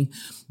bookkeeping.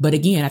 But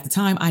again, at the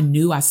time, I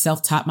knew I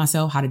self-taught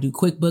myself how to do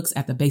QuickBooks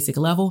at the basic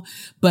level,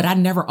 but I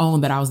never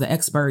owned that I was the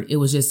expert. It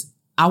was just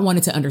I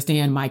wanted to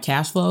understand my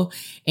cash flow.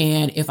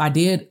 And if I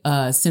did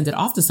send it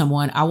off to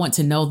someone, I want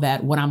to know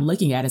that what I'm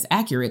looking at is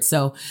accurate.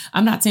 So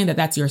I'm not saying that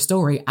that's your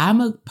story.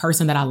 I'm a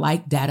person that I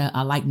like data.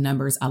 I like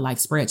numbers. I like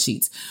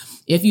spreadsheets.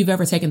 If you've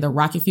ever taken the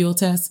Rocket Fuel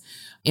test,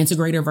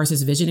 Integrator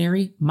versus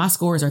Visionary, my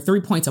scores are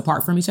 3 points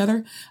apart from each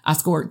other. I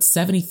scored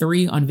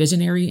 73 on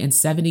Visionary and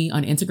 70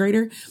 on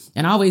Integrator.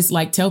 And I always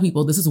like tell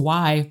people this is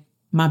why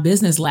my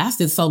business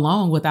lasted so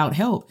long without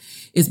help,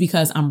 is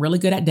because I'm really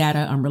good at data.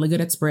 I'm really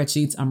good at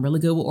spreadsheets. I'm really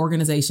good with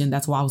organization.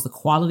 That's why I was the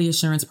quality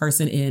assurance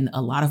person in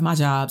a lot of my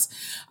jobs.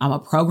 I'm a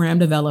program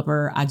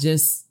developer. I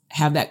just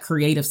have that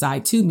creative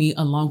side to me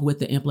along with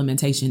the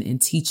implementation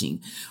and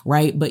teaching,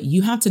 right? But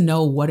you have to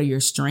know what are your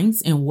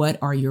strengths and what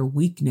are your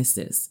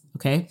weaknesses.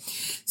 Okay.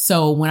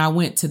 So when I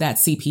went to that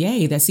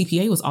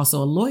CPA was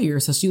also a lawyer.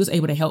 So she was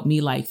able to help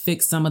me like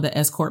fix some of the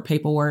S Corp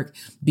paperwork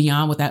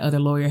beyond what that other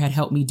lawyer had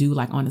helped me do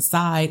like on the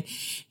side.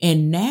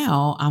 And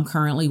now I'm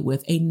currently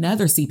with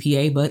another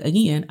CPA. But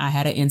again, I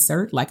had to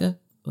insert like a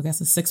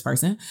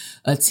 6-person,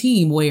 a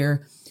team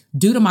where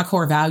due to my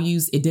core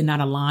values, it did not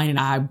align. And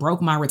I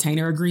broke my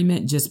retainer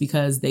agreement just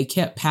because they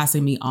kept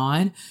passing me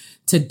on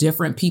to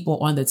different people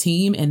on the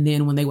team. And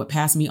then when they would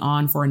pass me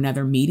on for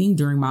another meeting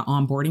during my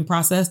onboarding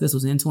process, this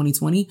was in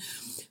 2020,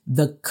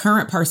 the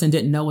current person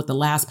didn't know what the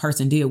last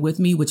person did with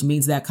me, which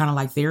means that kind of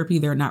like therapy,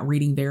 they're not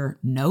reading their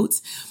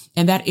notes.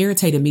 And that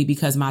irritated me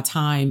because my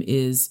time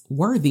is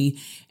worthy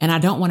and I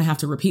don't want to have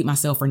to repeat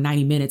myself for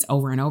 90 minutes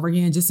over and over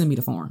again. Just send me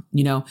the form,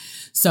 you know?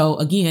 So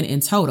again,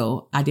 in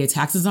total, I did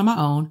taxes on my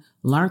own,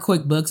 learned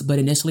QuickBooks, but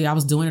initially I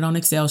was doing it on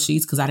Excel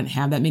sheets because I didn't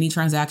have that many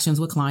transactions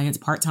with clients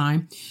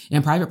part-time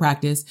in private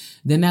practice.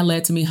 Then that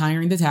led to me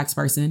hiring the tax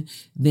person.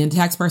 Then the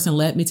tax person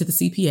led me to the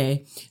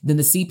CPA. Then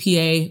the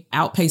CPA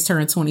outpaced her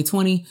in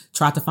 2020,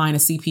 tried to find a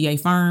CPA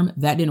firm.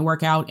 That didn't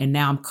work out. And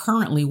now I'm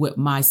currently with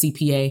my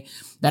CPA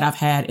that I've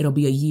had. It'll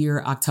be a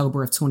year,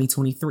 October of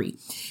 2023.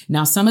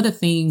 Now, some of the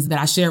things that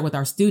I share with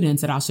our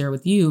students that I'll share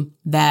with you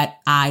that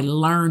I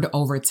learned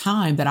over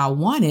time that I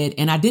wanted,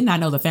 and I did not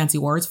know the fancy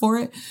words for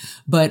it.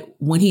 But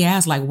when he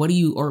asked, like,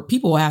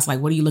 people will ask, like,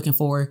 what are you looking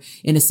for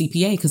in a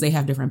CPA? Because they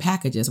have different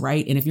packages,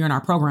 right? And if you're in our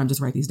program, just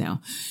write these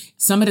down.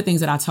 Some of the things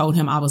that I told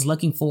him I was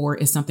looking for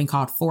is something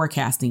called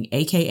forecasting,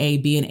 AKA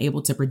being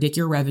able to predict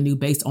your revenue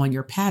based on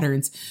your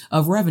patterns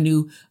of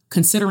revenue,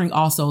 considering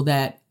also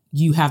that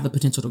you have the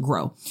potential to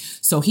grow.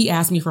 So he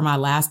asked me for my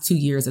last 2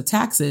 years of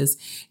taxes,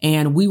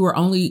 and we were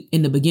only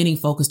in the beginning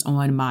focused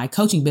on my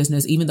coaching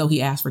business, even though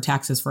he asked for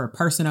taxes for a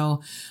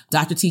personal.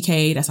 Dr.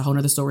 TK, that's a whole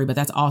nother story, but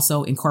that's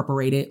also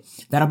incorporated.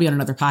 That'll be on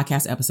another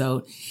podcast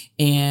episode.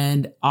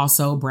 And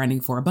also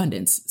Branding for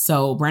Abundance.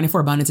 So Branding for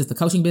Abundance is the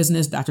coaching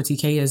business. Dr.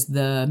 TK is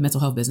the mental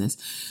health business.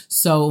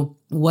 So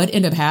what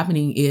ended up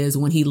happening is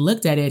when he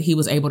looked at it, he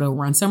was able to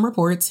run some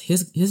reports,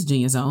 his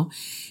Genius Zone,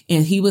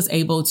 and he was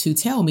able to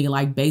tell me,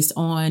 like, based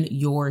on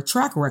your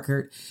track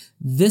record,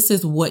 this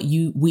is what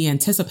we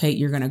anticipate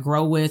you're going to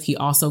grow with. He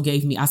also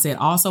gave me, I said,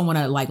 also want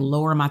to like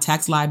lower my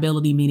tax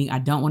liability, meaning I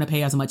don't want to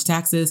pay as much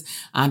taxes.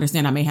 I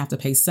understand I may have to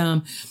pay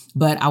some,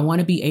 but I want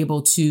to be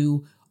able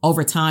to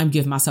over time,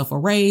 give myself a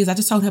raise. I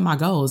just told him my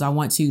goals. I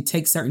want to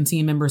take certain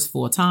team members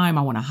full time.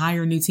 I want to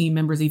hire new team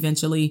members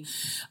eventually.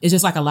 It's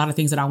just like a lot of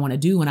things that I want to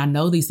do. And I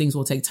know these things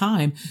will take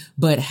time,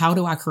 but how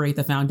do I create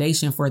the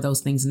foundation for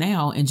those things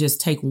now and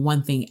just take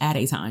one thing at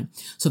a time?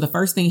 So the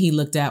first thing he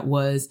looked at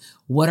was,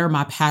 what are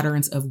my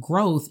patterns of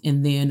growth?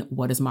 And then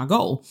what is my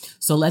goal?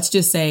 So let's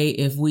just say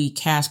if we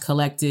cash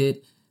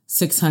collected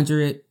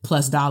 $600+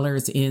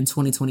 in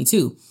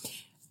 2022.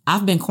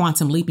 I've been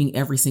quantum leaping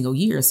every single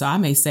year. So I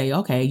may say,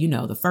 okay,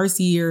 the first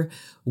year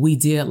we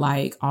did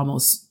like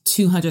almost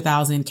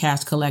 200,000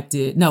 cash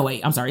collected. No,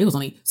 wait, I'm sorry.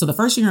 So the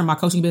first year in my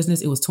coaching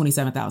business, it was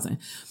 27,000.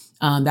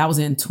 That was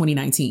in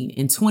 2019.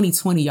 In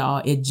 2020,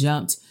 y'all, it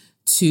jumped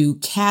to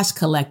cash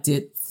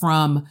collected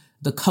from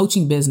the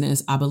coaching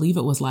business. I believe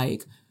it was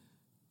like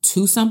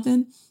 2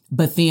 something.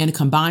 But then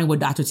combined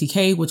with Dr.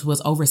 TK, which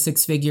was over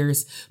 6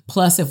 figures,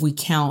 plus if we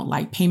count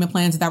like payment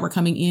plans that were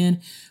coming in,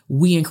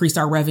 we increased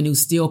our revenue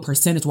still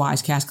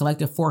percentage-wise, cash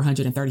collected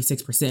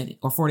 436%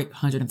 or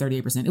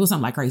 438%. It was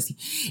something like crazy.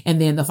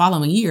 And then the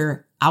following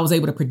year, I was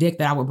able to predict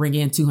that I would bring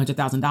in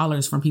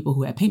 $200,000 from people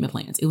who had payment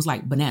plans. It was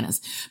like bananas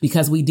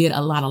because we did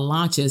a lot of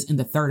launches in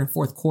the 3rd and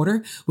 4th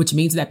quarter, which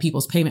means that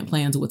people's payment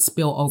plans would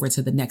spill over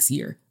to the next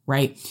year,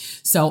 right?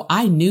 So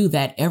I knew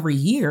that every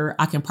year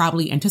I can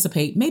probably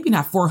anticipate maybe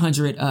not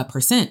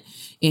 400%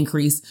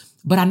 increase,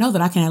 but I know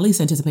that I can at least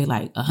anticipate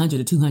like 100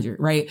 to 200,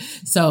 right?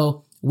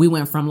 So we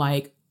went from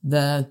like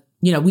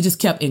we just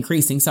kept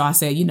increasing. So I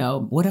said,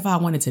 what if I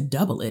wanted to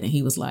double it? And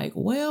he was like,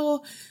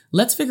 well,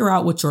 let's figure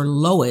out what your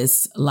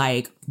lowest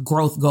like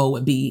growth goal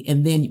would be.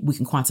 And then we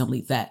can quantum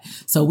leap that.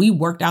 So we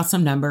worked out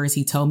some numbers.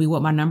 He told me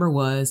what my number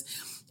was.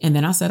 And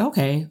then I said,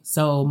 okay,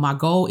 so my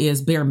goal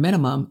is bare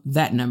minimum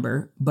that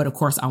number. But of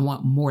course I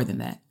want more than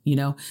that,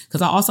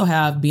 because I also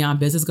have beyond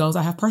business goals.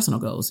 I have personal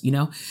goals,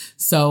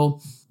 so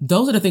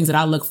those are the things that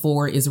I look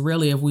for is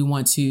really, if we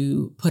want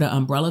to put an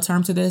umbrella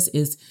term to this,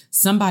 is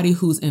somebody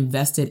who's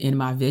invested in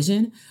my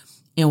vision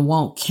and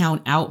won't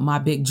count out my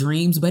big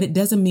dreams. But it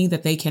doesn't mean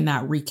that they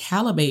cannot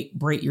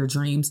recalibrate your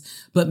dreams.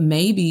 But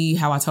maybe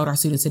how I told our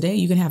students today,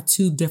 you can have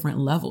 2 different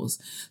levels.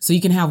 So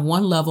you can have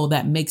one level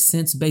that makes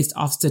sense based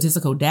off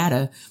statistical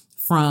data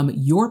from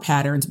your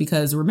patterns.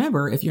 Because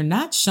remember, if you're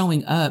not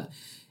showing up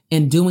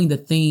and doing the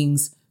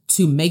things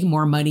to make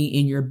more money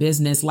in your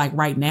business, like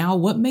right now,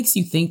 what makes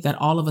you think that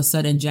all of a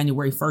sudden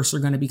January 1st,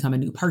 you're going to become a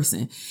new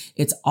person?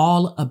 It's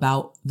all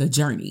about the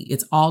journey.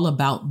 It's all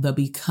about the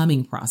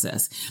becoming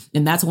process.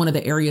 And that's one of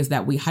the areas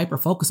that we hyper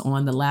focus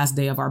on the last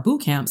day of our boot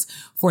camps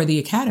for the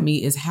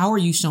academy is, how are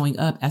you showing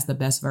up as the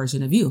best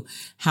version of you?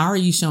 How are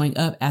you showing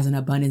up as an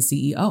abundant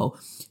CEO?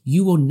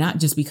 You will not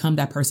just become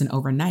that person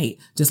overnight,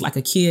 just like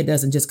a kid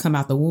doesn't just come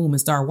out the womb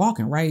and start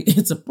walking, right?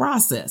 It's a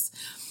process.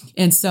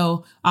 And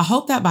so I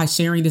hope that by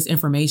sharing this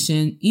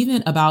information,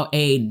 even about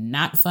a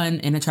not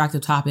fun and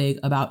attractive topic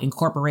about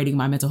incorporating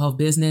my mental health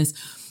business,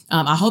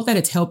 I hope that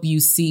it's helped you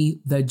see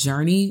the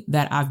journey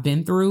that I've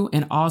been through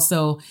and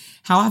also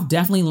how I've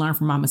definitely learned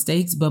from my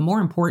mistakes. But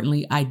more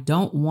importantly, I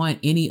don't want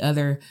any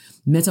other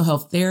mental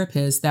health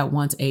therapist that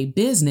wants a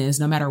business,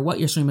 no matter what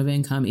your stream of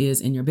income is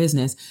in your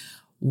business.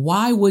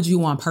 Why would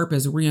you on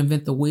purpose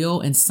reinvent the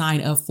wheel and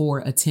sign up for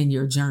a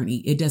 10-year journey?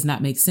 It does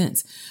not make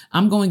sense.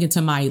 I'm going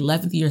into my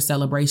 11th year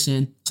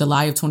celebration,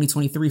 July of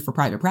 2023 for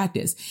private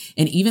practice.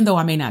 And even though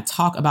I may not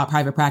talk about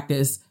private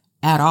practice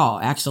at all,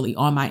 actually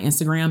on my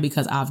Instagram,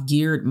 because I've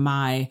geared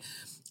my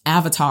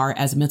avatar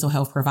as mental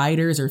health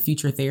providers or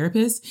future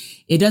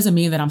therapists, it doesn't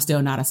mean that I'm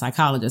still not a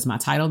psychologist. My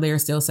title there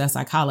still says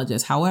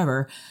psychologist.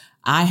 However,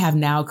 I have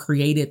now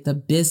created the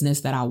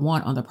business that I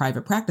want on the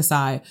private practice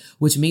side,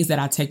 which means that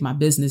I take my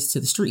business to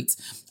the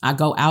streets. I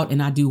go out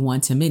and I do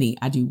one-to-many.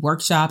 I do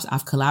workshops.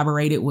 I've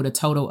collaborated with a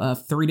total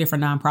of 3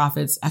 different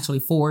nonprofits, actually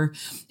 4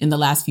 in the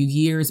last few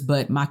years.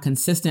 But my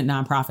consistent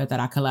nonprofit that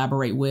I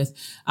collaborate with,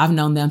 I've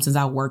known them since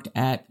I worked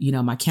at,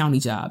 my county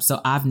job.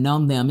 So I've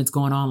known them. It's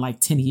going on like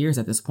 10 years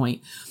at this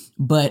point.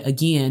 But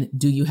again,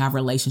 do you have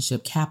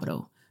relationship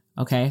capital?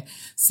 Okay.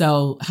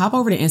 So hop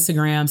over to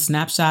Instagram,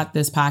 snapshot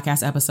this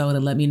podcast episode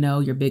and let me know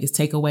your biggest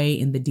takeaway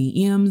in the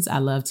DMs. I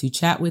love to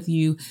chat with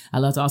you. I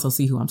love to also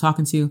see who I'm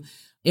talking to.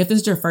 If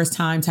this is your first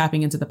time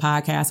tapping into the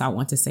podcast, I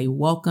want to say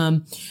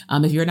welcome.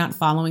 If you're not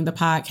following the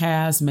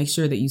podcast, make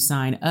sure that you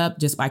sign up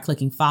just by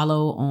clicking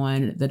follow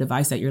on the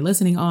device that you're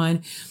listening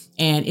on.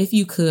 And if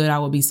you could, I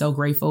would be so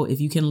grateful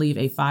if you can leave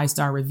a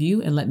 5-star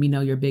review and let me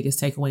know your biggest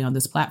takeaway on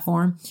this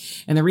platform.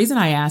 And the reason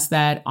I ask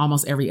that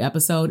almost every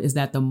episode is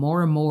that the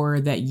more and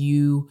more that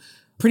you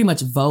pretty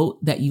much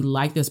vote that you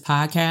like this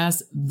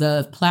podcast,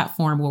 the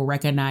platform will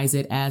recognize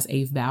it as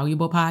a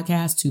valuable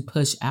podcast to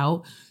push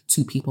out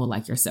to people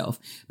like yourself,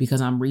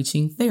 because I'm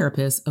reaching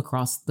therapists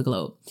across the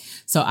globe.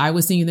 So I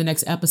will see you in the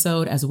next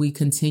episode as we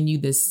continue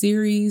this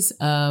series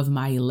of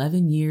my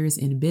 11 years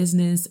in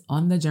business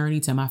on the journey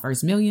to my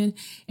first million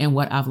and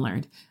what I've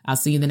learned. I'll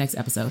see you in the next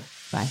episode.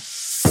 Bye.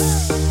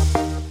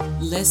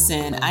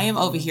 Listen, I am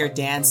over here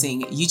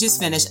dancing. You just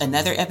finished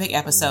another epic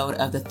episode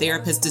of the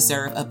Therapists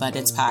Deserve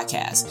Abundance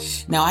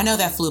podcast. Now, I know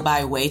that flew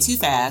by way too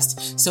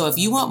fast. So if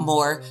you want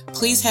more,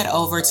 please head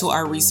over to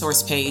our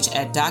resource page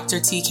at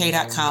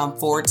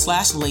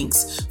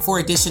drtk.com/links for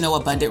additional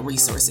abundant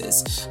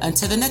resources.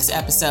 Until the next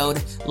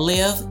episode,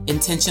 live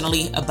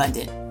intentionally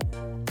abundant.